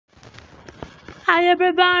Hi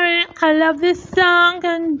everybody, I love this song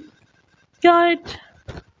and go it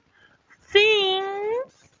sing.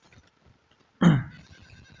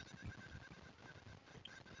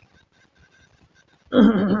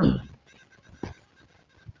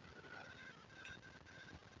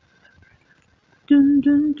 Dun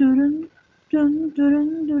dun dun dun dun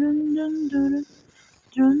dun dun dun dun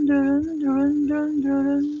dun dun dun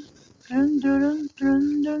dun dun dun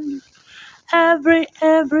dun dun. Every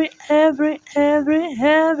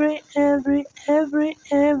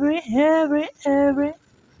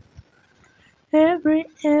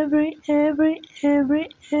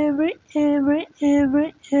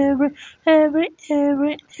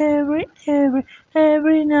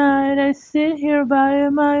every night I sit here by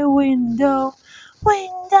my window,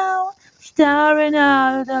 staring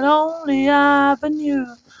out the lonely avenue,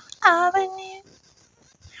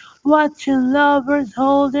 watching lovers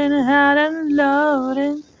holding hand and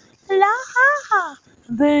loading, la,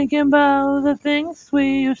 thinking about the things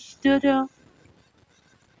we used to do.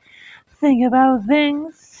 Think about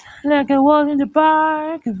things like a walk in the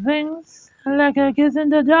park, things like a kiss in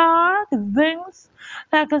the dark, things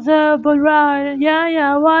like a subway ride. Yeah,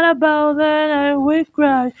 yeah, what about the night we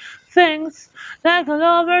cried? Things like a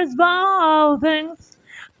lover's vow, things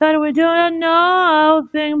that we do not know.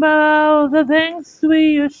 Think about the things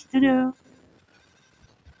we used to do.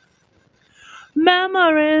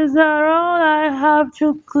 Memories are all I have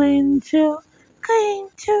to cling to.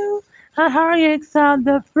 And heartaches are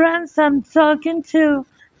the friends I'm talking to.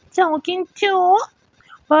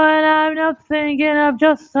 But I'm not thinking of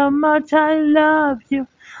just how much I love you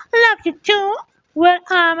too. When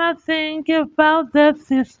I'm not thinking about the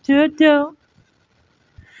things to do.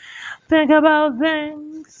 Think about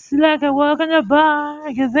things like a walk in the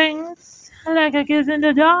park, things like a kiss in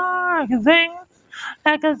the dark, things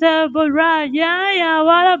like a simple ride. Yeah, yeah,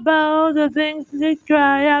 what about the things we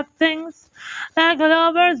try out? Things like a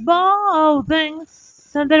lover's ball,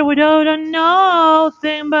 things and that we don't know.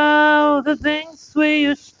 Think about the things we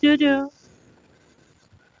used to do.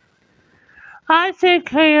 I take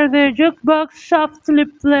care the jukebox softly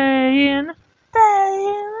playing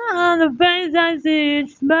on the bass I see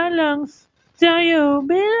it belongs to you.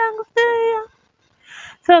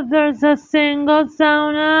 So there's a single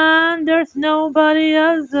sound and there's nobody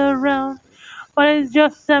else around. But it's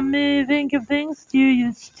just me thinking of things you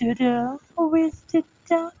used to do. We used to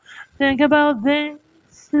do. Think about things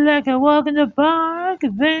like a walk in the park,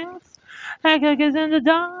 things like a kiss in the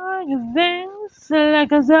dark, things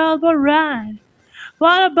like a sailboat ride.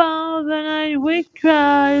 What about the night we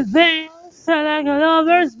cried? Things like a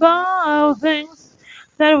lover's ball, things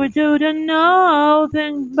that we didn't know.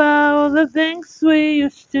 Think about the things we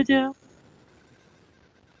used to do.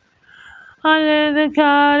 Under the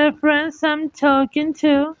kind of friends I'm talking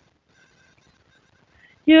to.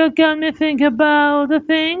 You got me think about the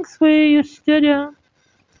things we used to do.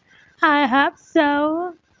 I have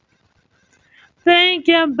so think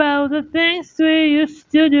about the things we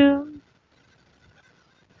used to do.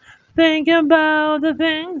 Think about the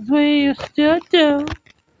things we used to do.